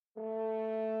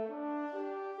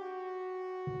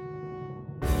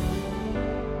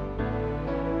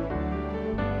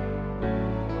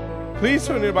Please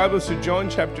turn your Bibles to John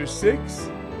chapter 6.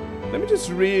 Let me just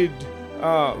read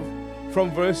from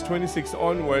verse 26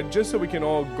 onward, just so we can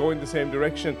all go in the same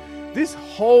direction. This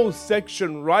whole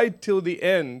section right till the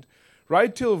end,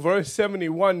 right till verse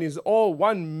 71, is all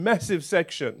one massive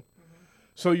section.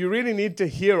 So you really need to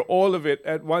hear all of it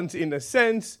at once in a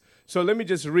sense. So let me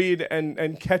just read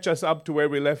and catch us up to where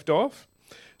we left off.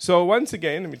 So once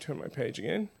again, let me turn my page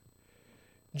again.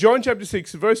 John chapter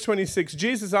 6, verse 26,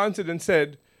 Jesus answered and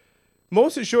said,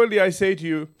 "Most assuredly I say to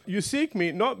you, you seek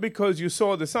me not because you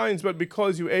saw the signs, but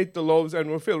because you ate the loaves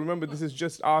and were filled." Remember, this is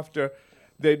just after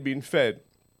they'd been fed.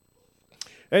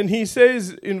 And he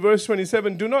says in verse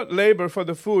 27, "Do not labor for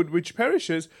the food which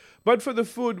perishes, but for the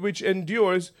food which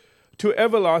endures to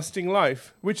everlasting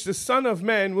life, which the Son of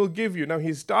Man will give you." Now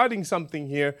he's starting something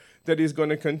here that is going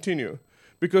to continue.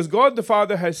 Because God the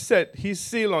Father has set his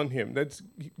seal on him. That's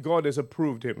God has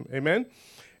approved him. Amen?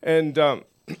 And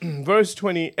verse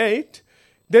 28,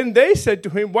 "Then they said to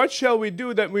him, 'What shall we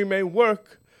do that we may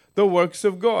work the works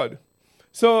of God?'"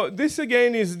 So this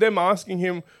again is them asking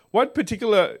him, what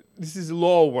particular, this is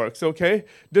law works, okay,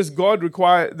 does God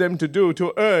require them to do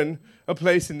to earn a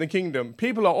place in the kingdom?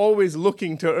 People are always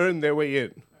looking to earn their way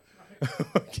in.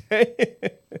 Okay?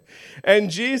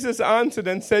 And Jesus answered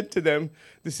and said to them,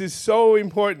 this is so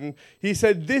important. He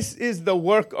said, "This is the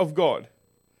work of God."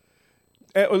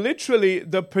 Literally,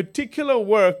 the particular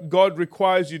work God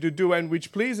requires you to do and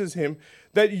which pleases him,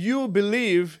 that you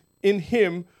believe in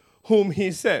him whom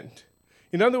he sent.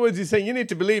 In other words, he's saying, you need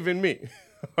to believe in me.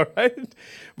 All right?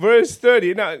 Verse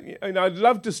 30. Now, I'd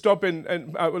love to stop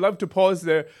and I would love to pause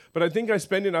there, but I think I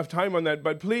spend enough time on that.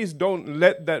 But please don't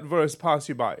let that verse pass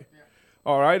you by. Yeah.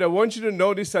 All right? I want you to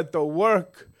notice that the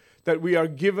work that we are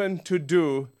given to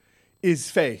do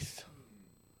is faith.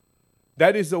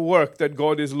 That is the work that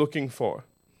God is looking for.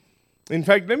 In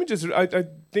fact, let me just, I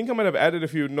think I might have added a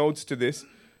few notes to this.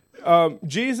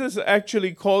 Jesus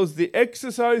actually calls the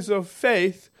exercise of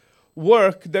faith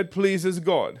work that pleases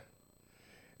God.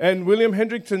 And William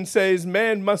Hendrickson says,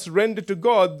 man must render to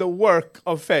God the work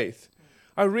of faith.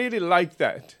 I really like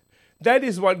that. That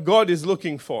is what God is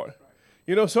looking for.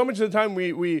 You know, so much of the time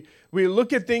we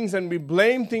look at things and we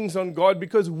blame things on God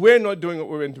because we're not doing what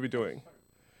we're meant to be doing.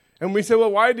 And we say, well,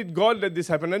 why did God let this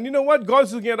happen? And you know what?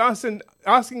 God's looking at us and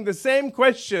asking the same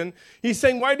question. He's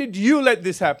saying, why did you let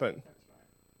this happen?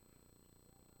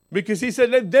 Because he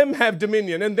said, let them have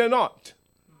dominion, and they're not.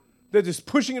 They're just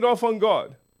pushing it off on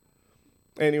God.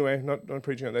 Anyway, not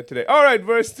preaching on that today. All right,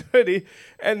 verse 30,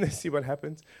 and let's see what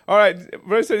happens. All right,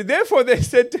 verse 30. "Therefore they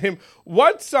said to him,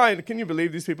 'What sign,'" can you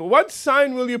believe these people? "'What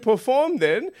sign will you perform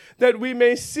then, that we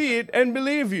may see it and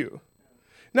believe you?'"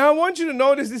 Now I want you to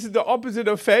notice this is the opposite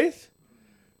of faith.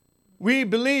 We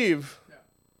believe,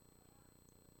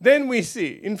 then we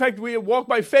see. In fact, we walk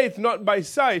by faith, not by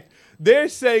sight. They're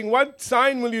saying, "What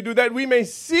sign will you do that we may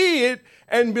see it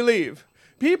and believe?"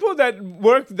 People that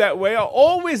work that way are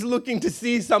always looking to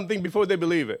see something before they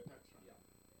believe it.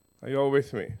 Are you all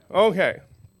with me? Okay.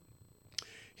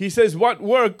 He says, "What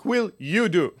work will you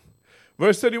do?"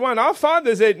 Verse 31, "Our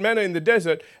fathers ate manna in the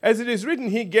desert. As it is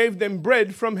written, he gave them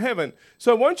bread from heaven."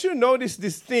 So I want you to notice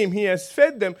this theme. He has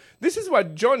fed them. This is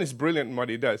what John is brilliant in what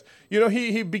he does. You know,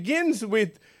 he begins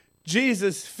with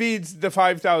Jesus feeds the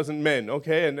 5,000 men,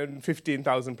 okay, and then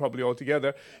 15,000 probably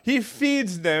altogether. He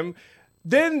feeds them.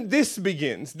 Then this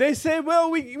begins. They say, well,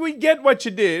 we get what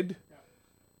you did,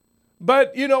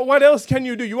 but, you know, what else can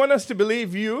you do? You want us to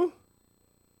believe you?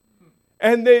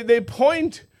 And they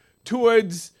point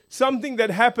towards something that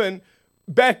happened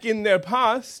back in their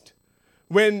past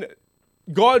when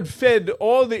God fed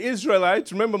all the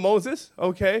Israelites, remember Moses,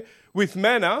 okay, with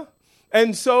manna.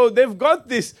 And so they've got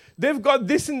this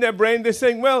in their brain. They're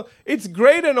saying, well, it's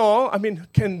great and all. I mean,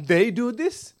 can they do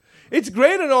this? It's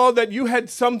great and all that you had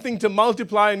something to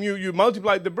multiply and you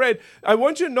multiplied the bread. I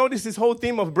want you to notice this whole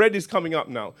theme of bread is coming up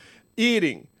now.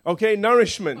 Eating, okay,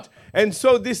 nourishment. And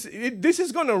so this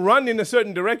is going to run in a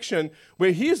certain direction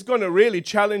where he's going to really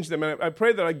challenge them. And I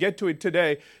pray that I get to it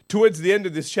today towards the end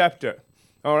of this chapter.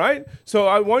 All right? So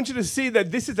I want you to see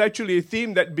that this is actually a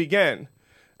theme that began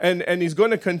and he's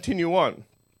going to continue on.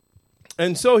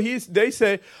 And so they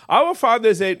say, "Our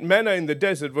fathers ate manna in the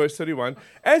desert," verse 31.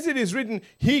 "As it is written,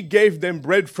 he gave them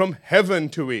bread from heaven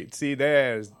to eat." See,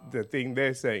 there's the thing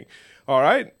they're saying. All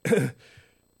right?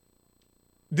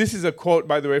 This is a quote,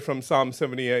 by the way, from Psalm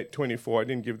 78:24. I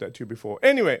didn't give that to you before.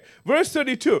 Anyway, verse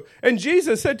 32. "And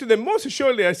Jesus said to them, 'Most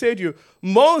assuredly I say to you,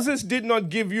 Moses did not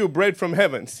give you bread from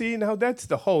heaven.'" See, now that's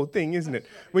the whole thing, isn't it?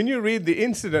 When you read the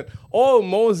incident, all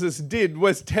Moses did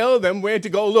was tell them where to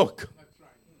go look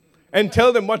and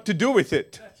tell them what to do with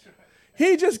it.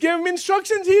 He just gave them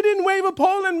instructions. He didn't wave a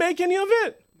pole and make any of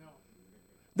it. No.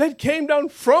 That came down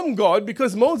from God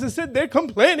because Moses said they're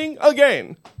complaining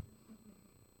again.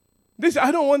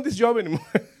 I don't want this job anymore.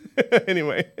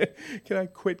 Anyway, can I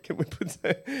quit? Can we put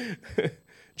that?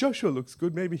 Joshua looks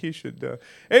good. Maybe he should.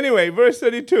 Anyway, verse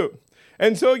 32.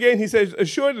 And so again, he says,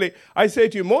 assuredly, I say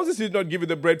to you, Moses did not give you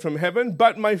the bread from heaven,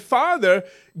 but my Father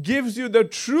gives you the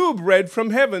true bread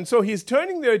from heaven. So he's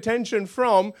turning their attention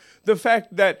from the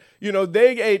fact that,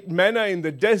 they ate manna in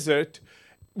the desert,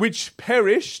 which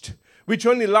perished, which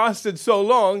only lasted so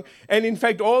long. And in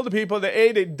fact, all the people that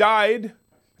ate it died.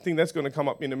 I think that's going to come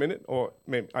up in a minute, or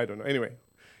maybe, I don't know. Anyway,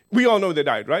 we all know they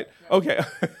died, right? Yeah. Okay.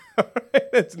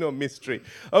 That's no mystery.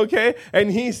 Okay?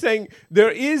 And he's saying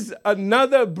there is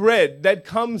another bread that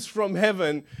comes from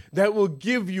heaven that will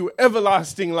give you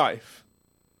everlasting life.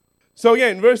 So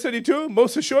again, verse 32,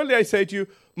 most assuredly I say to you,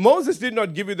 Moses did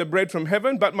not give you the bread from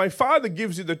heaven, but my Father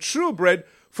gives you the true bread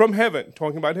from heaven,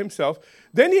 talking about himself.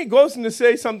 Then he goes on to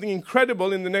say something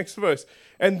incredible in the next verse,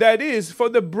 and that is, for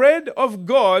the bread of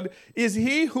God is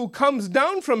he who comes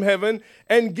down from heaven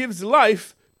and gives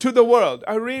life to the world.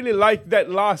 I really like that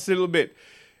last little bit.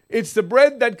 It's the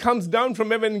bread that comes down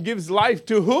from heaven and gives life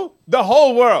to who? The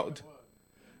whole world.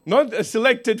 Not a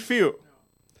selected few.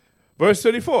 Verse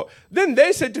 34. Then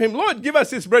they said to him, Lord, give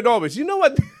us this bread always. You know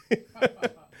what?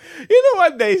 You know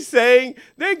what they're saying?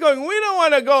 They're going, we don't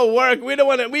want to go work.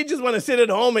 We just want to sit at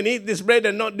home and eat this bread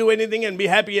and not do anything and be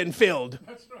happy and filled.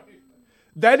 That's right.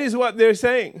 That is what they're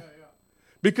saying. Yeah.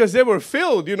 Because they were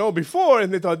filled, before,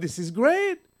 and they thought, this is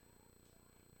great.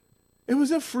 It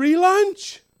was a free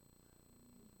lunch.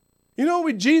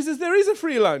 With Jesus, there is a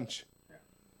free lunch.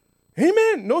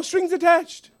 Amen. No strings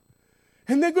attached.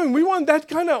 And they're going, we want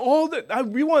that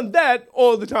we want that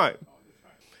all the time.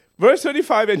 Verse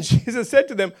 35, and Jesus said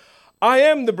to them, I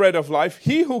am the bread of life.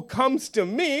 He who comes to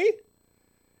me,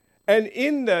 and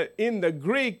in the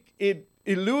Greek, it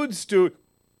alludes to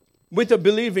with a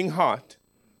believing heart.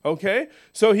 Okay?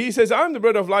 So he says, I am the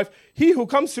bread of life. He who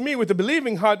comes to me with a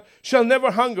believing heart shall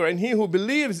never hunger, and he who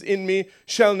believes in me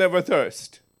shall never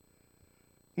thirst.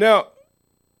 Now,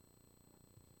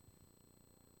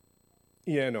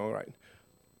 right.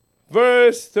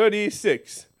 Verse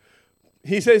 36.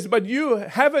 He says, but you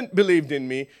haven't believed in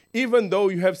me, even though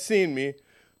you have seen me.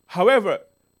 However,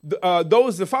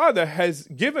 those the Father has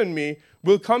given me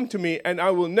will come to me, and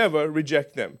I will never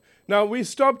reject them. Now, we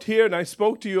stopped here, and I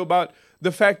spoke to you about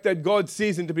the fact that God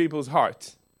sees into people's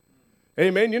hearts.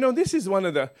 Amen. This is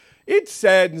it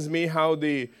saddens me how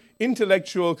the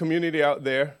intellectual community out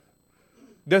there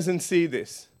doesn't see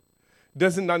this,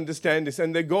 doesn't understand this,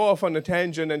 and they go off on a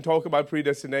tangent and talk about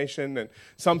predestination, and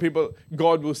some people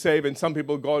God will save, and some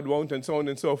people God won't, and so on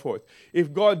and so forth.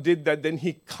 If God did that, then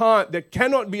there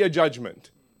cannot be a judgment.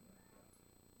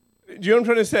 Do you know what I'm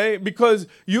trying to say? Because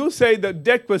you say the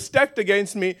deck was stacked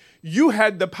against me, you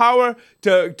had the power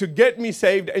to get me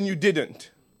saved, and you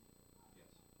didn't.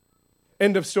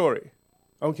 End of story.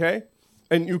 Okay?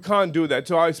 And you can't do that.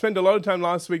 So I spent a lot of time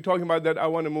last week talking about that. I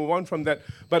want to move on from that.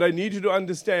 But I need you to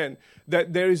understand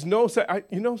that there is no...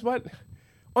 you know what?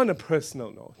 On a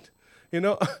personal note,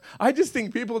 I just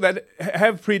think people that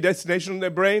have predestination in their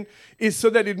brain is so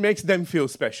that it makes them feel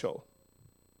special.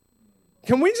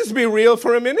 Can we just be real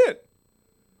for a minute?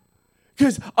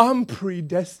 Because I'm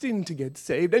predestined to get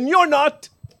saved, and you're not.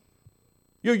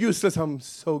 You're useless. I'm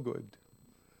so good.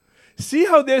 See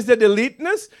how there's that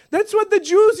eliteness? That's what the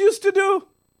Jews used to do.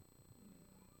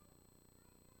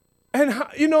 And,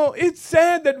 it's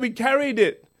sad that we carried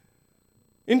it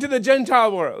into the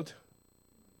Gentile world.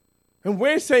 And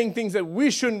we're saying things that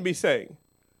we shouldn't be saying.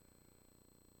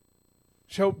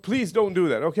 So please don't do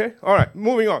that, okay? All right,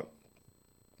 moving on.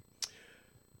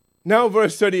 Now,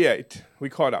 verse 38, we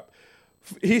caught up.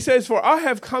 He says, for I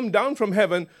have come down from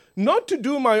heaven not to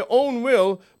do my own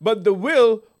will, but the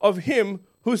will of him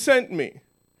who sent me.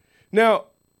 Now,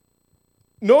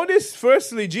 notice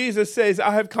firstly, Jesus says,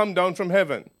 I have come down from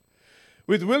heaven.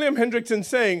 With William Hendrickson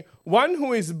saying, one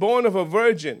who is born of a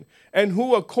virgin and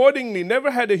who accordingly never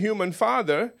had a human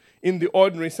father in the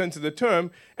ordinary sense of the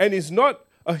term and is not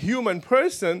a human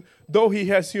person, though he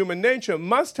has human nature,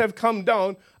 must have come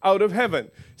down out of heaven.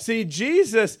 See,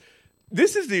 Jesus,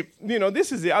 this is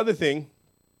the other thing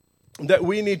that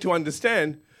we need to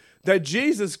understand, that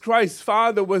Jesus Christ's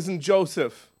father wasn't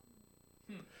Joseph.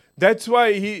 That's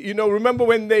why remember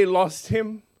when they lost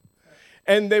him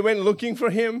and they went looking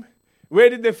for him? Where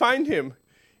did they find him?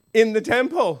 In the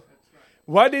temple.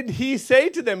 What did he say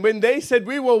to them when they said,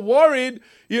 we were worried,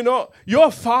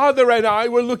 your father and I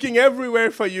were looking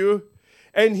everywhere for you.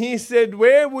 And he said,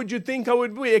 where would you think I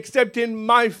would be except in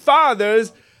my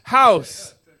father's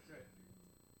house?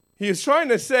 He is trying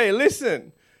to say,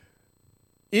 listen,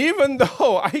 even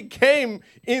though I came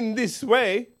in this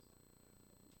way,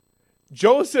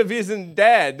 Joseph isn't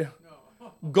dad.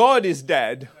 God is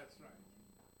dad.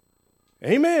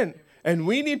 Amen. And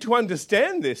we need to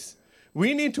understand this.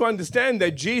 We need to understand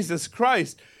that Jesus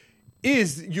Christ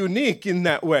is unique in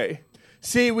that way.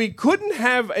 See, we couldn't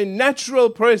have a natural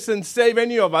person save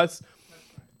any of us.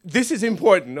 This is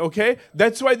important, okay?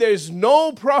 That's why there is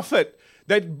no prophet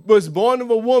that was born of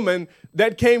a woman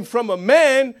that came from a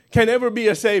man can ever be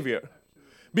a savior.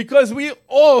 Because we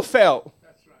all fell.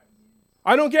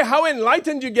 I don't care how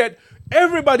enlightened you get,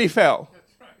 everybody fell.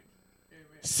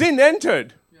 Sin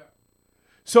entered.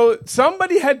 So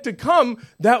somebody had to come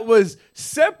that was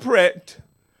separate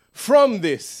from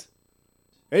this.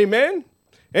 Amen?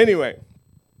 Anyway,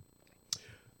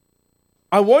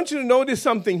 I want you to notice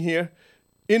something here.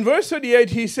 In verse 38,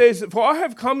 he says, for I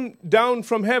have come down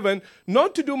from heaven,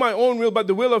 not to do my own will, but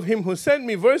the will of him who sent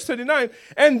me. Verse 39,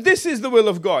 and this is the will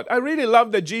of God. I really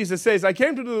love that Jesus says, I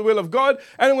came to do the will of God,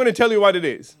 and I'm going to tell you what it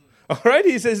is. All right?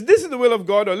 He says, this is the will of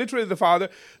God, or literally the Father,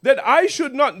 that I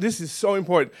should not, this is so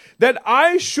important, that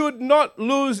I should not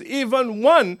lose even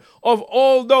one of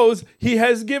all those he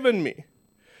has given me.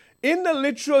 In the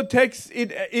literal text,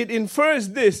 it infers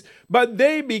this, but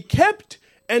they be kept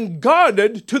and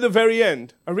guarded to the very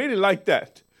end. I really like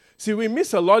that. See, we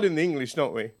miss a lot in the English,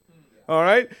 don't we? All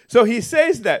right? So he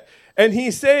says that. And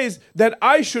he says that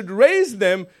I should raise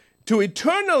them to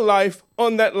eternal life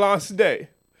on that last day.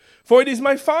 For it is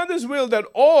my Father's will that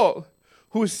all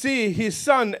who see his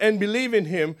Son and believe in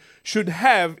him should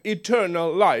have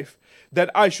eternal life, that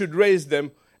I should raise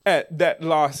them at that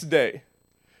last day.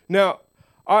 Now,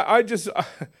 I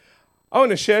want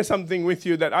to share something with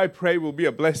you that I pray will be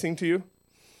a blessing to you.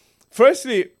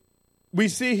 Firstly, we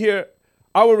see here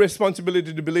our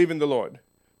responsibility to believe in the Lord,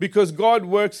 because God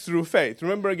works through faith.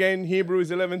 Remember again Hebrews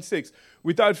 11:6.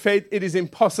 Without faith, it is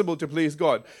impossible to please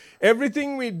God.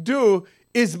 Everything we do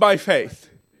is by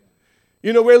faith.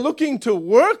 You know, we're looking to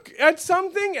work at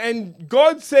something, and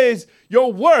God says,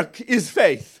 your work is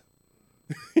faith.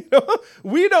 You know,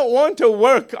 we don't want to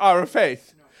work our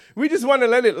faith. We just want to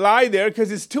let it lie there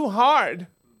because it's too hard.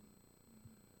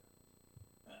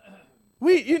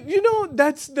 You know,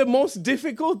 that's the most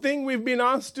difficult thing we've been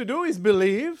asked to do is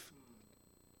believe.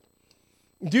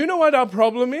 Do you know what our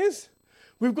problem is?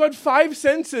 We've got 5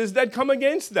 senses that come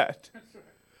against that.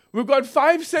 We've got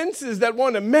 5 senses that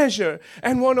want to measure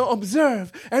and want to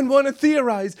observe and want to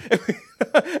theorize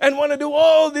and want to do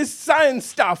all this science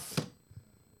stuff.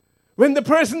 When the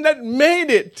person that made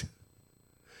it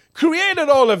created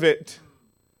all of it,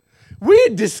 we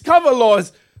discover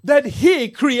laws that he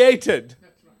created.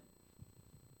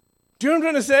 Do you know what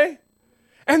I'm trying to say?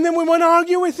 And then we want to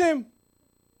argue with him.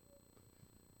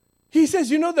 He says,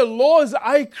 you know, the laws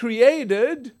I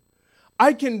created,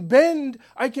 I can bend,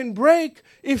 I can break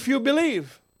if you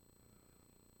believe.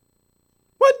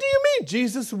 What do you mean?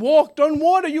 Jesus walked on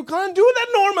water. You can't do that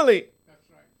normally. That's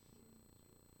right.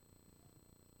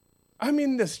 I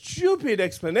mean, the stupid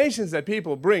explanations that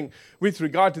people bring with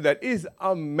regard to that is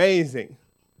amazing.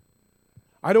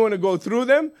 I don't want to go through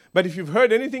them, but if you've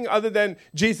heard anything other than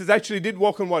Jesus actually did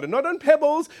walk on water, not on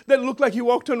pebbles that looked like he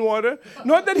walked on water,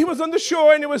 not that he was on the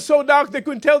shore and it was so dark they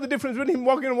couldn't tell the difference between him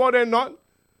walking on water and not.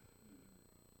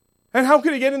 And how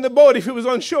could he get in the boat if he was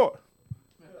on shore?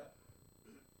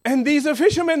 And these are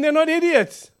fishermen, they're not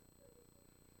idiots.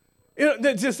 You know,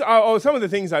 they're just some of the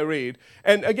things I read.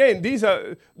 And again, these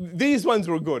ones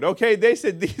were good, okay? They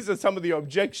said these are some of the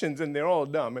objections and they're all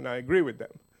dumb, and I agree with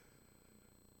them.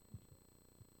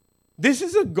 This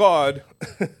is a God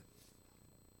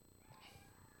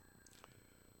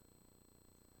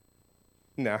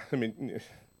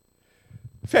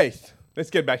faith. Let's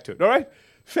get back to it, all right?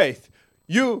 Faith.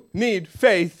 You need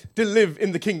faith to live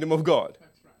in the kingdom of God.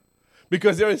 That's right.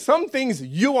 Because there are some things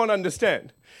you won't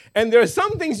understand. And there are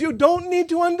some things you don't need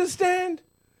to understand.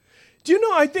 Do you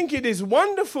know, I think it is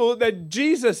wonderful that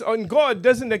Jesus and God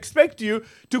doesn't expect you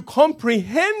to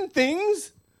comprehend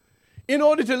things in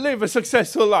order to live a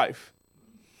successful life.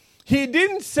 He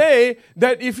didn't say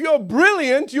that if you're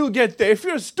brilliant, you'll get there. If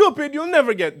you're stupid, you'll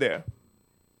never get there.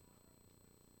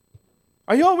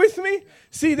 Are you all with me?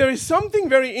 See, there is something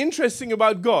very interesting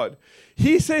about God.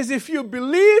 He says if you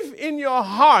believe in your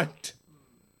heart,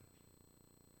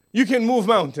 you can move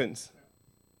mountains.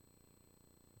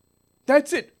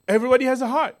 That's it. Everybody has a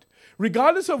heart.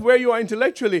 Regardless of where you are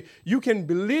intellectually, you can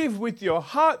believe with your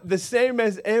heart the same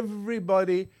as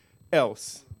everybody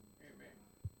else.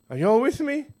 Are you all with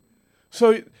me?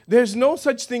 So there's no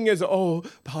such thing as, oh,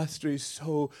 pastor is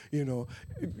so,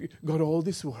 got all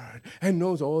this word and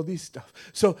knows all this stuff.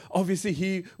 So obviously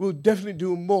he will definitely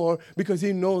do more because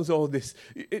he knows all this.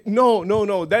 No.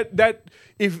 That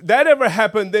if that ever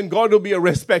happened, then God will be a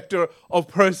respecter of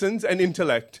persons and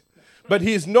intellect. But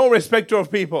he is no respecter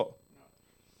of people.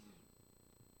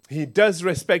 He does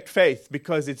respect faith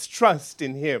because it's trust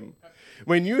in him.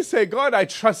 When you say, God, I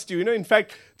trust you, in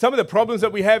fact, some of the problems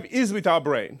that we have is with our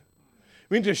brain.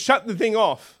 We need to shut the thing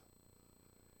off.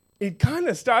 It kind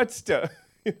of starts to,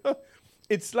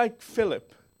 it's like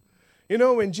Philip.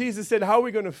 When Jesus said, how are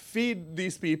we going to feed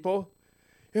these people?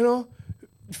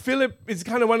 Philip is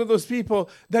kind of one of those people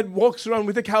that walks around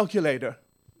with a calculator.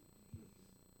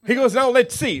 He goes, now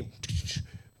let's see.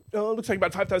 Looks like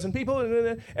about 5,000 people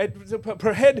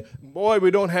per head. Boy,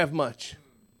 we don't have much.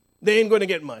 They ain't going to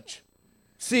get much.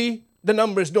 See, the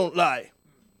numbers don't lie.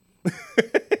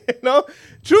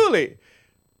 Truly.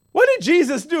 What did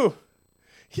Jesus do?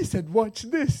 He said, watch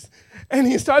this. And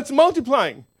he starts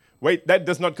multiplying. Wait, that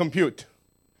does not compute.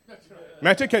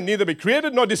 Matter can neither be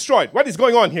created nor destroyed. What is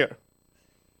going on here?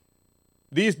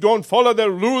 These don't follow the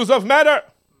rules of matter.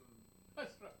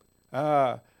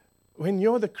 When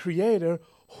you're the creator,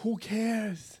 who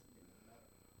cares?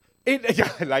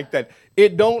 I like that.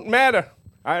 It don't matter.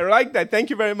 I like that. Thank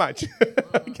you very much.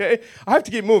 Okay. I have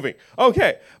to keep moving.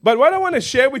 Okay. But what I want to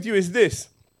share with you is this.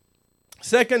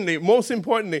 Secondly, most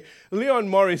importantly, Leon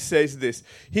Morris says this.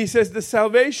 He says the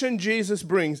salvation Jesus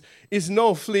brings is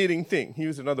no fleeting thing. He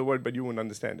used another word, but you wouldn't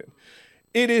understand it.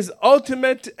 It is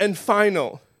ultimate and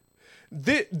final.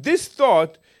 This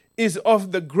thought is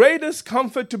of the greatest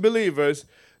comfort to believers.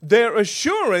 Their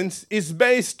assurance is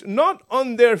based not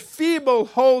on their feeble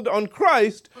hold on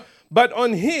Christ, but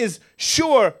on his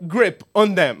sure grip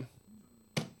on them.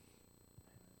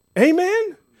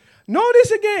 Amen? Notice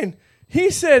again,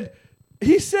 he said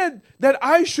that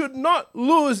I should not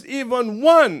lose even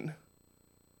one.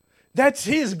 That's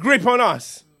his grip on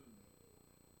us.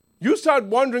 You start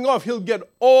wandering off, he'll get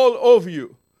all over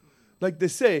you. Like they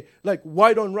say, like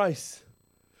white on rice.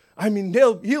 I mean,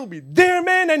 he'll be there,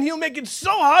 man, and he'll make it so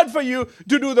hard for you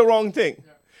to do the wrong thing.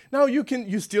 Yeah. Now,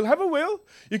 you still have a will.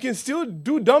 You can still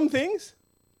do dumb things.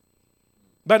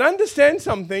 But understand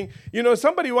something.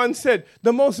 Somebody once said,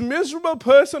 the most miserable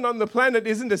person on the planet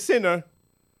isn't a sinner.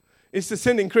 It's the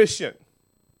sinning Christian.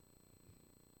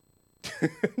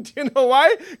 Do you know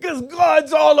why? Because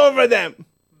God's all over them.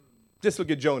 Just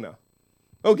look at Jonah.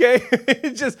 Okay?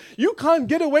 It's just, you can't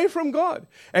get away from God.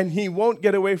 And he won't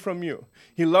get away from you.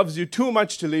 He loves you too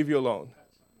much to leave you alone.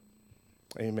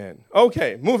 Amen.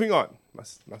 Okay, moving on.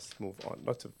 Must move on.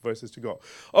 Lots of verses to go.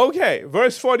 Okay,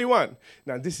 verse 41.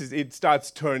 Now it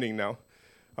starts turning now.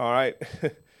 All right.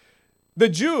 The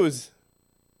Jews,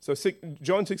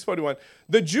 John 6:41.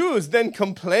 The Jews then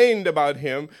complained about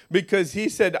him because he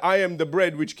said, I am the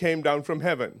bread which came down from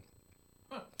heaven.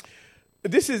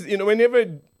 This is,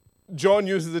 whenever John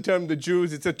uses the term the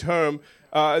Jews, it's a term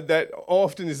that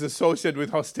often is associated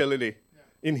with hostility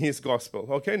in his gospel.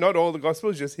 Okay, not all the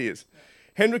gospels, just his.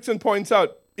 Hendrickson points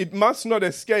out, it must not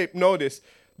escape notice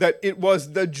that it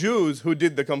was the Jews who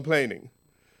did the complaining.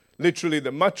 Literally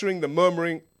the muttering, the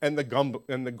murmuring, and the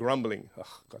grumbling.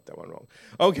 Got that one wrong.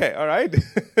 Okay, all right.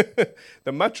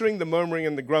 The muttering, the murmuring,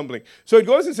 and the grumbling. So it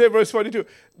goes to say, verse 42,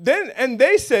 and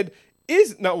they said,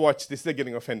 now watch this, they're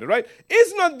getting offended, right?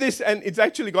 Is not this, and it's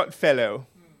actually got fellow.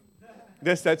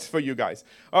 That's for you guys.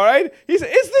 All right? He said,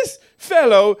 is this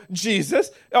fellow Jesus,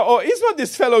 or is not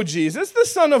this fellow Jesus the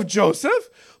son of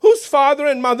Joseph, whose father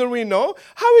and mother we know?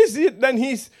 How is it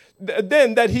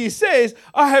then that he says,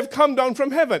 I have come down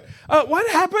from heaven? What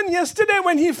happened yesterday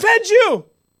when he fed you?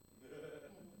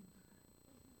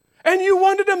 And you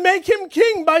wanted to make him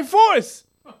king by force?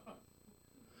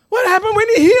 What happened when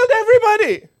he healed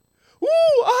everybody?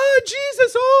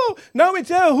 Jesus, now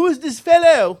it's, who's this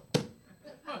fellow?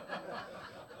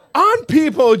 Aren't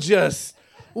people just,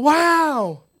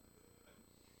 wow.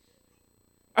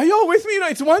 Are you all with me?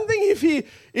 It's one thing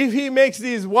if he makes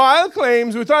these wild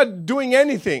claims without doing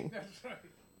anything. That's right.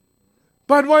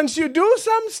 But once you do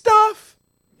some stuff,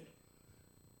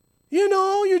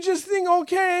 you just think,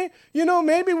 okay,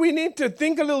 maybe we need to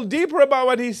think a little deeper about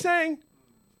what he's saying.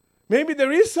 Maybe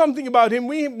there is something about him.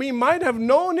 We might have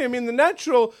known him in the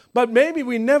natural, but maybe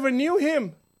we never knew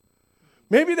him.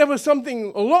 Maybe there was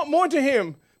something a lot more to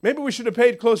him. Maybe we should have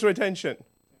paid closer attention.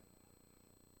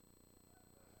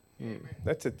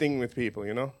 That's a thing with people,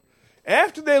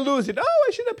 After they lose it,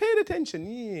 I should have paid attention.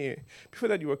 Yeah. Before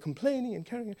that, you were complaining and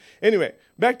carrying on. Anyway,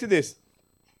 back to this.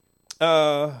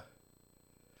 All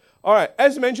right,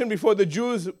 as mentioned before, the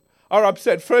Jews are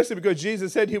upset, firstly, because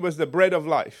Jesus said he was the bread of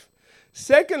life.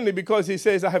 Secondly, because he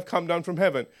says, I have come down from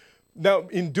heaven. Now,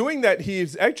 in doing that, he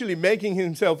is actually making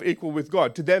himself equal with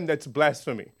God. To them, that's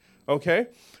blasphemy. Okay?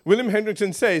 William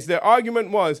Hendrickson says, their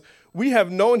argument was, we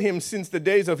have known him since the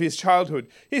days of his childhood.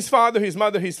 His father, his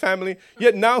mother, his family.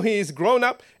 Yet now he is grown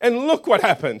up, and look what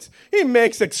happens. He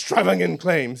makes extravagant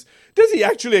claims. Does he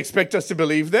actually expect us to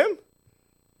believe them?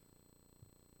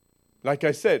 Like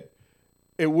I said,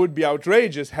 it would be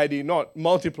outrageous had he not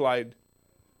multiplied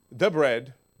the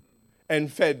bread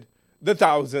and fed the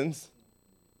thousands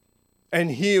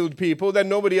and healed people that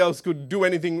nobody else could do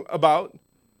anything about.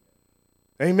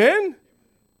 Amen?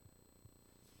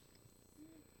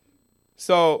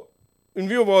 So, in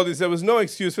view of all this, there was no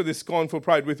excuse for this scornful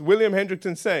pride, with William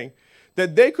Hendrickson saying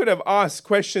that they could have asked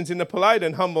questions in a polite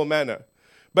and humble manner,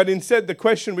 but instead the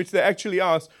question which they actually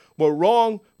asked were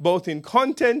wrong both in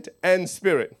content and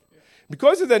spirit.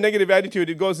 Because of their negative attitude,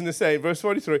 it goes on to say, verse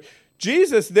 43,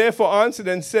 Jesus therefore answered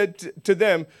and said to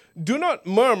them, do not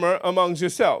murmur amongst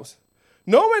yourselves.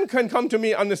 No one can come to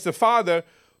me unless the Father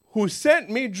who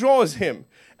sent me draws him,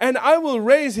 and I will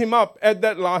raise him up at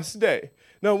that last day.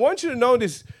 Now, I want you to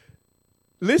notice,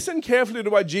 listen carefully to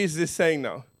what Jesus is saying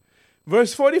now.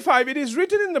 Verse 45, it is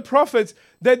written in the prophets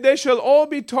that they shall all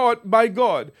be taught by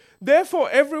God. Therefore,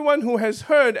 everyone who has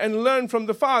heard and learned from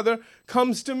the Father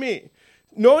comes to me.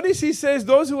 Notice he says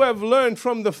those who have learned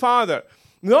from the Father.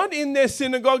 Not in their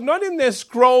synagogue, not in their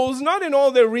scrolls, not in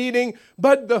all their reading,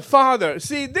 but the Father.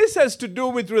 See, this has to do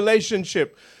with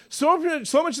relationship. So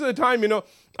much of the time,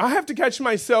 I have to catch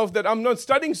myself that I'm not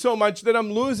studying so much that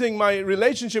I'm losing my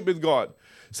relationship with God.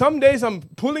 Some days I'm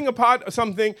pulling apart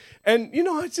something, and,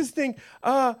 I just think,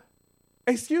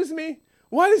 excuse me,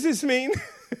 what does this mean?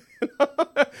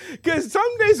 Because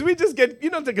some days we just get,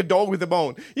 like a dog with a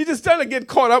bone. You just trying to get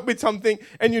caught up with something,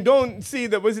 and you don't see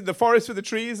the forest for the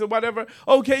trees or whatever.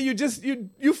 Okay,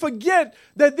 you forget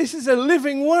that this is a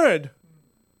living word.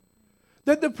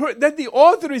 That the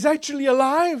author is actually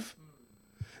alive.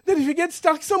 That if you get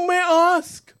stuck somewhere,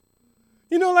 ask.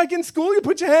 Like in school, you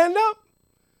put your hand up.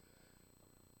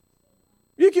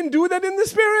 You can do that in the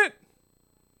Spirit.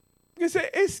 You say,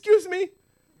 excuse me,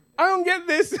 I don't get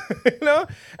this.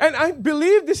 And I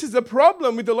believe this is a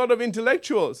problem with a lot of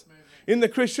intellectuals in the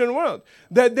Christian world.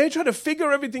 That they try to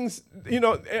figure everything,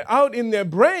 out in their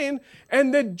brain,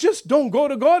 and they just don't go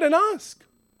to God and ask.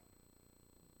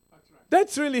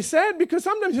 That's really sad, because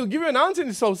sometimes he'll give you an answer and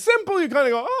it's so simple, you kind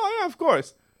of go, oh, yeah, of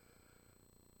course.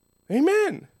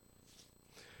 Amen.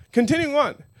 Continuing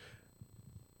on.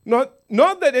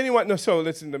 Not that anyone... No, so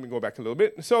let me go back a little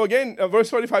bit. So again, verse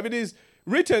 45, it is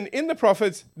written in the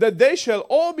prophets that they shall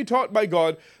all be taught by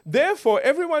God. Therefore,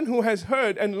 everyone who has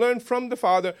heard and learned from the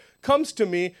Father comes to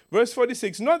me. Verse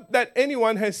 46, not that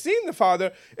anyone has seen the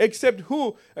Father, except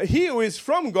he who is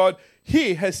from God,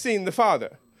 he has seen the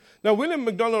Father. Now, William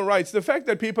MacDonald writes, the fact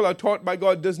that people are taught by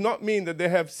God does not mean that they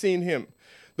have seen him.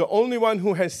 The only one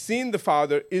who has seen the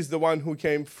Father is the one who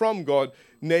came from God,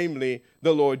 namely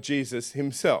the Lord Jesus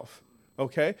himself.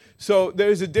 Okay? So there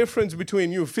is a difference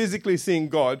between you physically seeing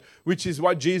God, which is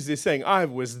what Jesus is saying. I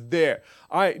was there.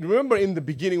 I remember in the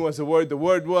beginning was the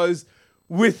Word was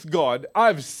with God.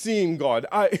 I've seen God.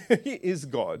 He is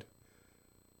God.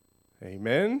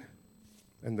 Amen?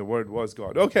 And the Word was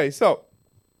God. Okay, so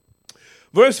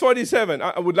verse 47.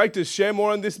 I would like to share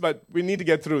more on this, but we need to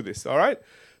get through this, all right?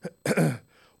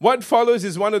 What follows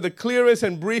is one of the clearest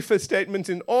and briefest statements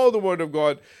in all the Word of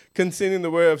God concerning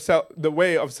the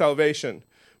way of salvation,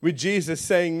 with Jesus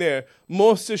saying there,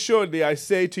 most assuredly I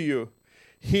say to you,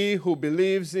 he who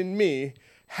believes in me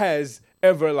has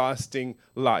everlasting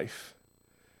life.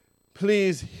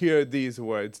 Please hear these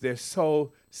words. They're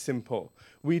so simple.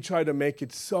 We try to make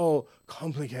it so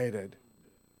complicated.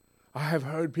 I have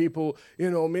heard people,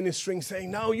 ministering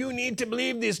saying, now you need to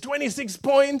believe these 26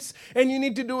 points, and you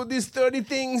need to do these 30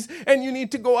 things, and you need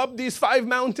to go up these 5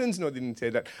 mountains. No, they didn't say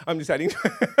that. I'm just adding.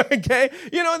 Okay?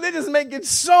 They just make it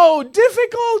so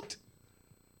difficult.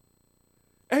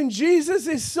 And Jesus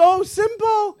is so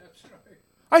simple. That's right.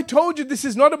 I told you this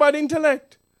is not about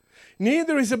intellect.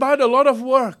 Neither is about a lot of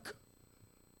work.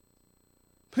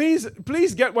 Please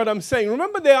get what I'm saying.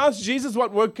 Remember they asked Jesus,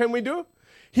 what work can we do?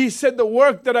 He said the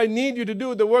work that I need you to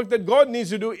do, the work that God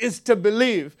needs you to do is to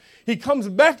believe. He comes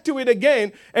back to it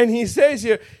again and he says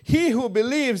here, he who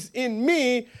believes in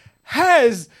me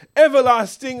has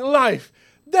everlasting life.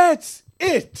 That's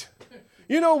it.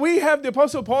 We have the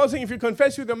Apostle Paul saying if you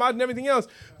confess with your mouth and everything else.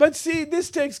 But see, this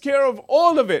takes care of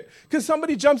all of it. Because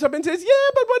somebody jumps up and says, yeah,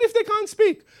 but what if they can't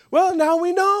speak? Well, now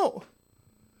we know.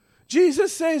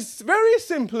 Jesus says very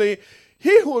simply,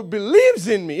 he who believes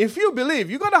in me, if you believe,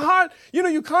 you got a heart,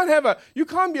 you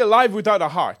can't be alive without a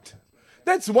heart.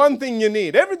 That's one thing you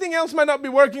need. Everything else might not be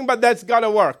working, but that's got to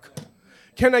work.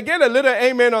 Can I get a little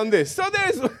amen on this? So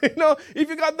there's, if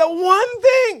you got the one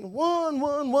thing,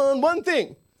 one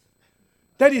thing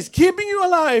that is keeping you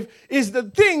alive, is the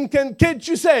thing can get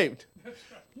you saved.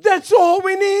 That's all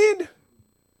we need.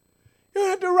 You don't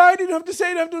have to write it, you don't have to say it,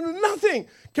 you don't have to do nothing.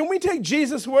 Can we take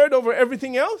Jesus' word over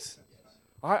everything else?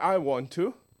 I want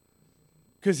to,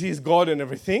 because he's God and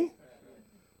everything.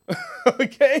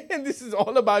 Okay, and this is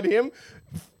all about him.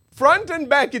 Front and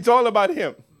back, it's all about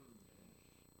him.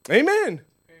 Amen.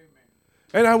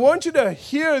 And I want you to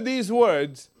hear these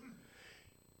words.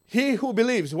 He who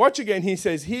believes, watch again, he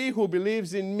says, he who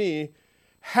believes in me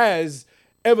has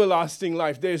everlasting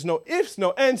life. There's no ifs,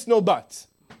 no ands, no buts.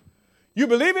 You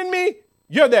believe in me,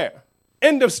 you're there.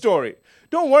 End of story.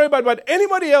 Don't worry about what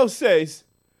anybody else says.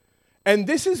 And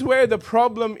this is where the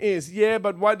problem is. Yeah,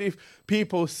 but what if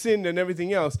people sinned and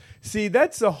everything else? See,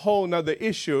 that's a whole nother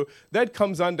issue. That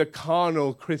comes under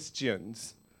carnal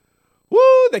Christians.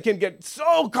 Woo, they can get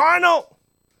so carnal.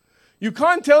 You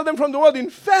can't tell them from the world. In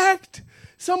fact,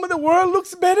 some of the world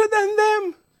looks better than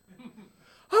them.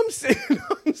 I'm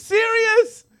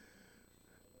serious.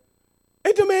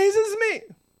 It amazes me.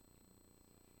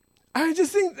 I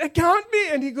just think it can't be.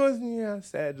 And he goes, yeah,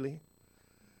 sadly.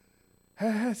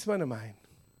 That's one of mine.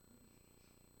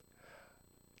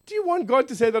 Do you want God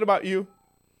to say that about you?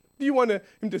 Do you want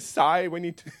him to sigh when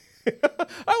he...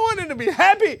 I want him to be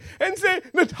happy and say,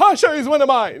 Natasha is one of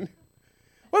mine.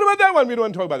 What about that one? We don't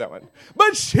want to talk about that one.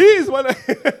 But she's one of...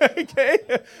 Okay?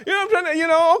 I'm trying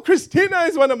to, Christina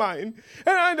is one of mine.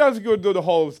 And I don't have to go do the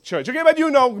whole church. Okay? But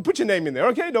put your name in there.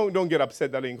 Okay? Don't get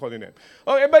upset that I didn't call your name.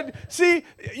 Okay? But see,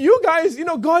 you guys,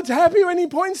 God's happy when he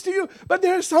points to you. But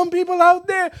there are some people out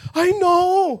there. I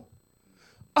know.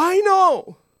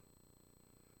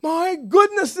 My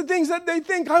goodness, the things that they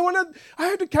think. I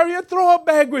have to carry a throw-up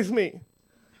bag with me.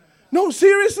 No,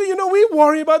 seriously, we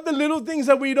worry about the little things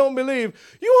that we don't believe.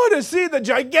 You ought to see the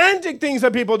gigantic things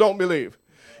that people don't believe.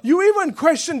 You even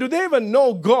question, do they even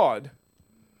know God?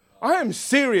 I am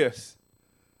serious.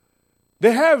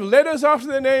 They have letters after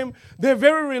their name. They're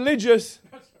very religious.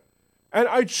 And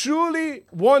I truly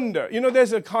wonder,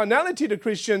 there's a carnality to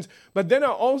Christians, but then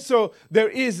there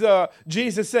is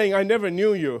Jesus saying, I never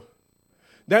knew you.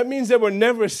 That means they were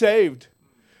never saved.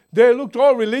 They looked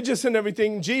all religious and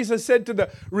everything. Jesus said to the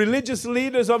religious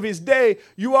leaders of his day,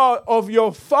 you are of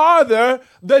your father,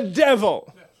 the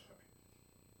devil.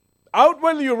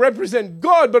 Outwardly you represent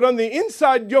God, but on the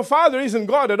inside, your father isn't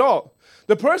God at all.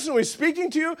 The person who is speaking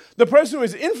to you, the person who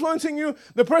is influencing you,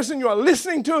 the person you are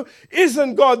listening to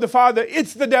isn't God the Father,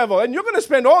 it's the devil. And you're going to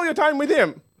spend all your time with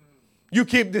him. You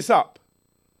keep this up.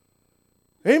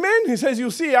 Amen? He says, you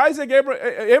see Isaac,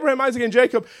 Abraham, Isaac, and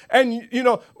Jacob, and,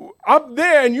 up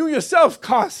there, and you yourself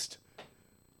cast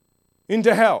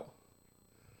into hell.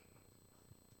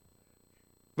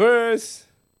 Verse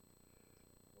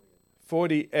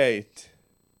 48.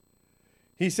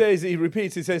 He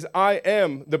repeats, I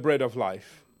am the bread of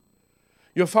life.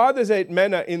 Your fathers ate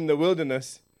manna in the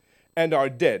wilderness and are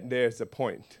dead. There's the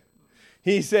point.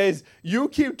 He says, you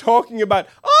keep talking about,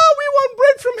 we want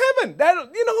bread from heaven.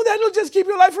 That'll just keep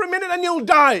you alive for a minute and you'll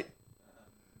die.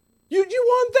 You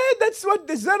want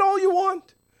that? Is that all you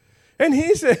want? And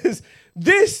he says,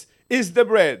 this is the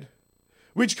bread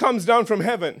which comes down from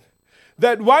heaven,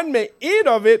 that one may eat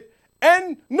of it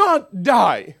and not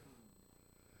die.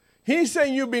 He's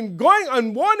saying you've been going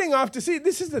and wanting after. See,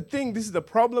 this is the thing. This is the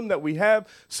problem that we have.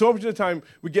 So much of the time,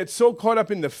 we get so caught up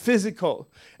in the physical,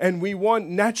 and we want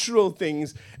natural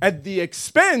things at the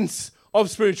expense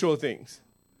of spiritual things.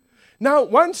 Now,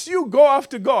 once you go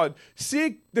after God,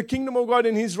 seek the kingdom of God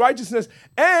and his righteousness,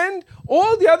 and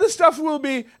all the other stuff will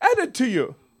be added to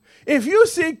you. If you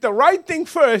seek the right thing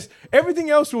first,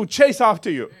 everything else will chase after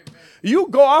you. Amen. You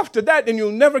go after that, and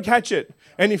you'll never catch it.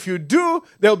 And if you do,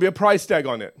 there'll be a price tag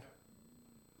on it.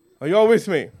 Are you all with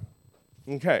me?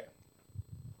 Okay.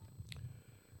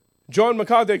 John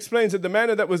MacArthur explains that the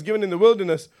manna that was given in the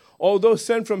wilderness, although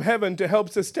sent from heaven to help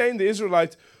sustain the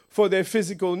Israelites for their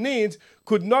physical needs,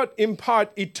 could not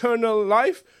impart eternal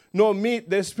life nor meet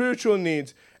their spiritual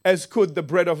needs as could the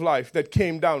bread of life that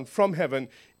came down from heaven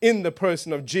in the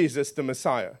person of Jesus the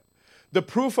Messiah. The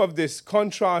proof of this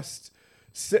contrast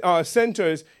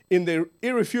centers in the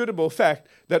irrefutable fact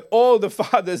that all the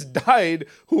fathers died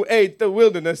who ate the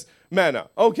wilderness manna.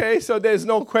 Okay, so there's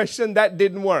no question that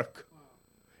didn't work.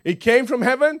 It came from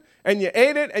heaven, and you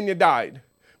ate it, and you died.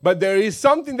 But there is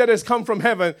something that has come from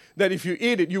heaven that if you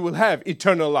eat it, you will have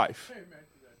eternal life.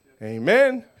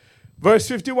 Amen. Verse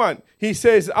 51, he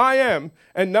says, I am,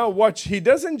 and now watch, he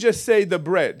doesn't just say the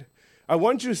bread. I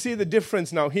want you to see the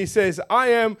difference now. He says, I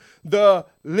am the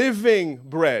living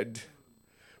bread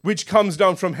which comes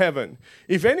down from heaven.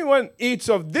 If anyone eats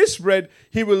of this bread,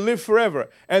 he will live forever.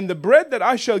 And the bread that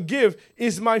I shall give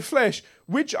is my flesh,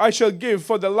 which I shall give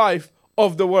for the life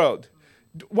of the world.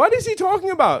 What is he talking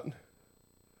about?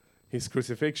 His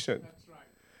crucifixion. That's right.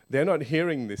 They're not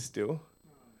hearing this still.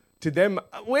 To them,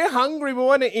 we're hungry, we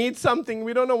want to eat something.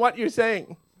 We don't know what you're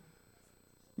saying.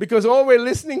 Because all we're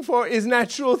listening for is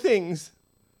natural things.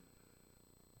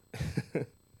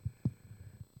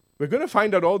 We're going to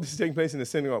find out all this is taking place in the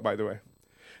synagogue, by the way.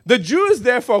 The Jews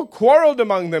therefore quarreled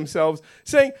among themselves,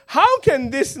 saying, how can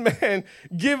this man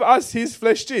give us his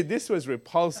flesh to eat? This was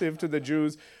repulsive to the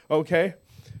Jews, okay?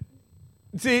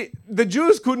 See, the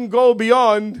Jews couldn't go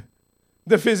beyond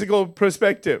the physical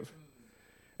perspective.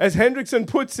 As Hendrickson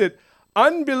puts it,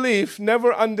 unbelief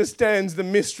never understands the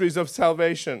mysteries of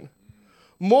salvation.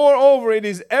 Moreover, it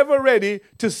is ever ready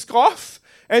to scoff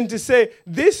and to say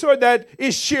this or that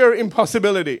is sheer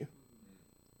impossibility.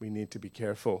 We need to be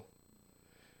careful.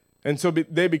 And so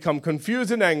they become confused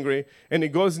and angry. And it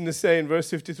goes on to say in verse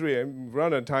 53, and we've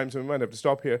run out of time, so we might have to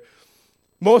stop here.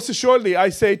 Most assuredly, I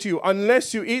say to you,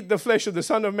 unless you eat the flesh of the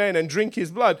Son of Man and drink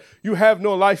his blood, you have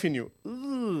no life in you.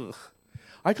 Ugh.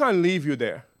 I can't leave you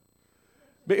there.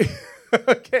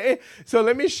 Okay? So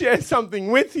let me share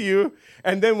something with you,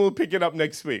 and then we'll pick it up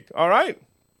next week. All right?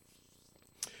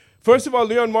 First of all,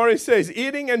 Leon Morris says,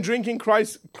 eating and drinking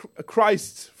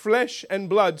Christ's flesh and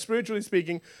blood, spiritually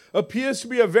speaking, appears to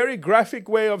be a very graphic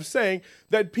way of saying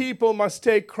that people must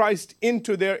take Christ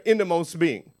into their innermost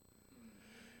being.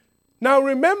 Now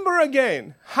remember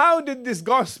again, how did this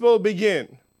gospel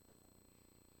begin?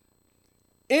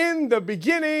 In the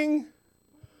beginning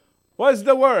was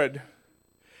the Word.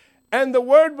 And the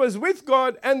Word was with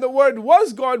God, and the Word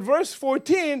was God, verse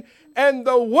 14, and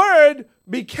the Word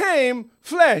became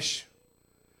flesh.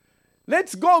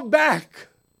 Let's go back.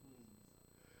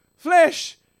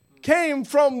 Flesh came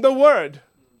from the Word.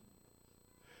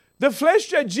 The flesh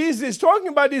that Jesus is talking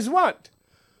about is what?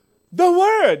 The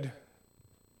Word.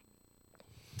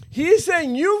 He is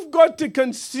saying you've got to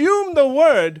consume the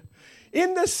Word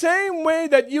in the same way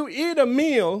that you eat a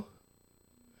meal.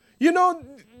 You know,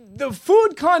 the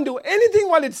food can't do anything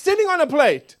while it's sitting on a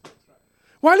plate.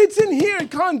 While it's in here, it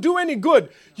can't do any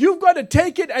good. You've got to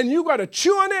take it and you've got to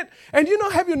chew on it. And you know,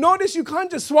 have you noticed you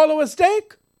can't just swallow a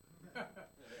steak?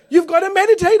 You've got to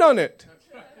meditate on it.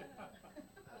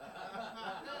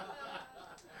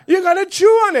 You've got to chew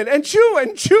on it and chew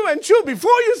and chew and chew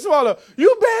before you swallow.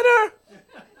 You better.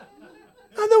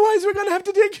 Otherwise, we're going to have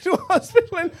to take you to a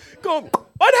hospital and go,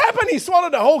 what happened? He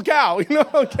swallowed a whole cow,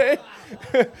 okay?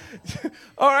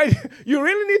 All right, you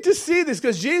really need to see this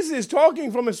because Jesus is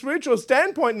talking from a spiritual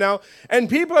standpoint now, and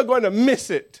people are going to miss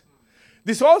it.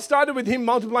 This all started with him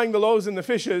multiplying the loaves and the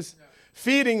fishes,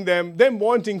 feeding them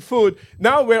wanting food.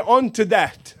 Now we're on to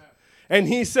that. And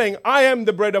he's saying, I am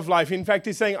the bread of life. In fact,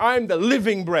 he's saying, I am the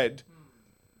living bread.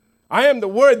 I am the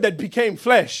Word that became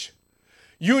flesh.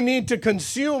 You need to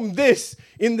consume this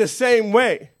in the same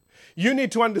way. You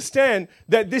need to understand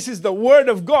that this is the Word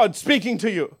of God speaking to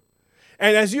you.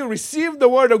 And as you receive the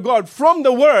Word of God from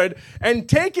the Word and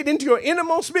take it into your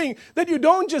innermost being, that you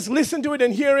don't just listen to it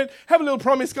and hear it, have a little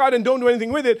promise card and don't do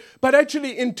anything with it, but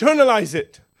actually internalize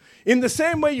it. In the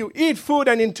same way you eat food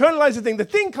and internalize the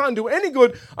thing can't do any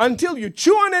good until you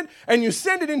chew on it and you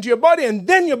send it into your body, and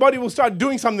then your body will start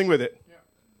doing something with it. Yeah.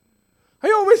 Are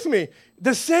you all with me?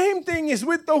 The same thing is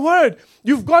with the Word.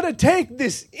 You've got to take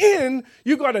this in,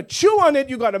 you've got to chew on it,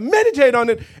 you've got to meditate on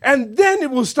it, and then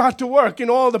it will start to work in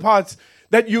all the parts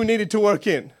that you need it to work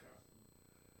in.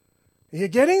 Are you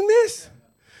getting this?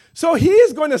 So he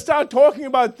is going to start talking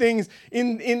about things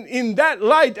in that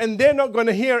light, and they're not going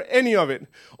to hear any of it.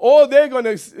 All they're going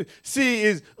to see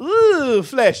is, ooh,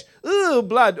 flesh, ooh,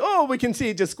 blood. Oh, we can see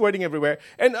it just squirting everywhere.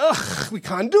 And, we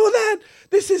can't do that.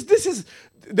 This is,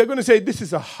 they're going to say, this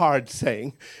is a hard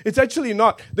saying. It's actually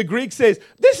not. The Greek says,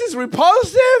 this is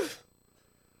repulsive.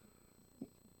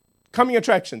 Coming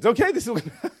attractions. Okay, this is...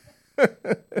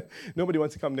 Nobody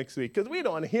wants to come next week because we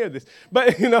don't want to hear this.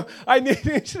 But, I need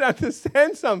you to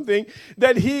understand something,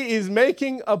 that he is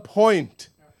making a point.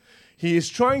 He is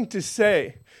trying to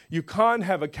say you can't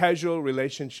have a casual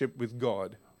relationship with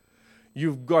God.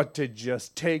 You've got to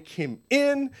just take him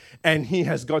in, and he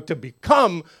has got to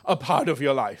become a part of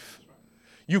your life.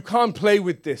 You can't play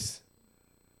with this.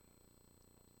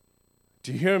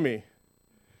 Do you hear me?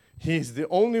 He's the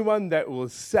only one that will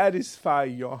satisfy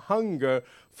your hunger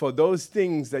for those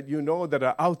things that you know that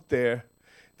are out there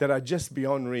that are just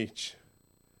beyond reach.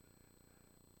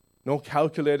 No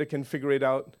calculator can figure it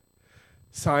out.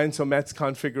 Science or maths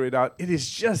can't figure it out. It is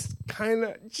just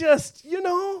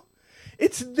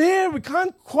it's there. We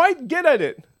can't quite get at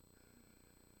it.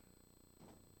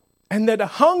 And that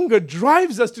hunger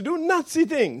drives us to do Nazi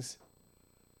things.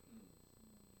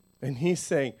 And he's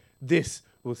saying, this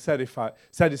will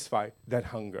satisfy that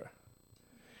hunger.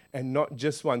 And not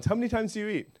just once. How many times do you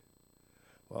eat?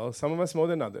 Well, some of us more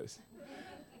than others.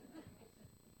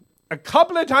 A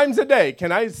couple of times a day.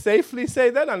 Can I safely say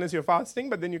that? Unless you're fasting,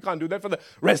 but then you can't do that for the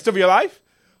rest of your life.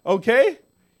 Okay?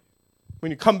 When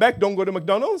you come back, don't go to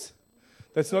McDonald's.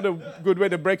 That's not a good way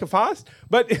to break a fast.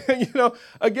 But,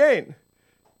 again,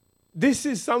 this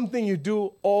is something you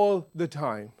do all the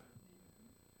time.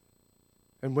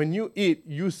 And when you eat,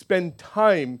 you spend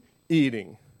time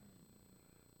eating.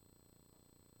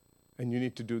 And you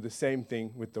need to do the same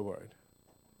thing with the Word.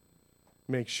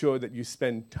 Make sure that you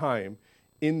spend time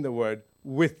in the Word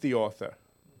with the author.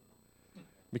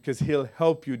 Because he'll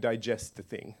help you digest the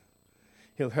thing.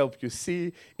 He'll help you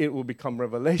see. It will become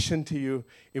revelation to you.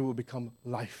 It will become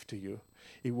life to you.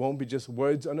 It won't be just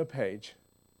words on a page.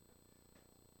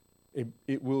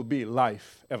 It will be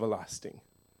life everlasting.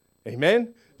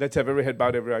 Amen? Let's have every head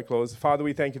bowed, every eye closed. Father,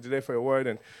 we thank you today for your word.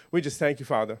 And we just thank you,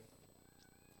 Father,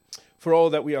 for all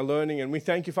that we are learning. And we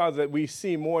thank you, Father, that we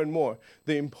see more and more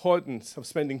the importance of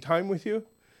spending time with you.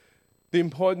 The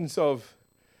importance of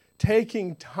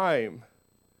taking time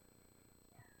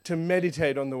to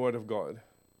meditate on the Word of God.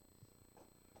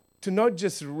 To not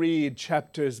just read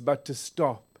chapters, but to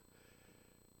stop,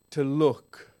 to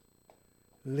look,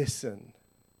 listen.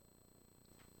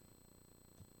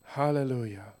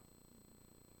 Hallelujah.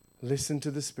 Listen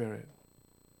to the Spirit.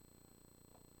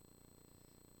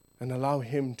 And allow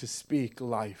Him to speak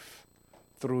life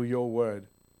through your Word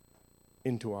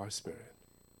into our spirit.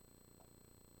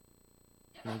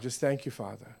 And I just thank you,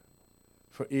 Father,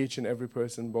 for each and every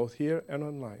person, both here and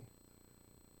online,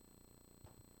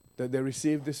 that they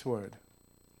receive this word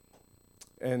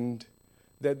and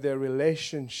that their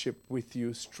relationship with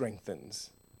you strengthens.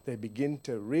 They begin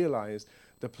to realize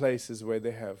the places where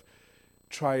they have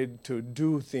tried to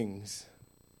do things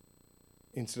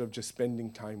instead of just spending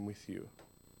time with you.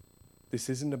 This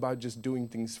isn't about just doing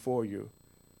things for you.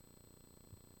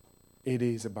 It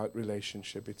is about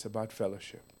relationship. It's about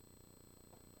fellowship.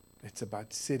 It's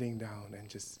about sitting down and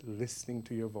just listening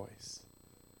to your voice.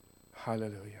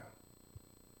 Hallelujah.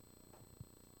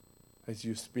 As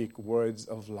you speak words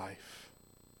of life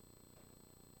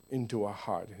into our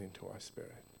heart and into our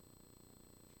spirit.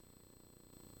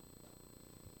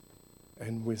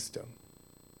 And wisdom.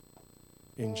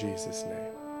 In Jesus'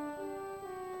 name.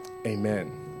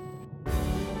 Amen.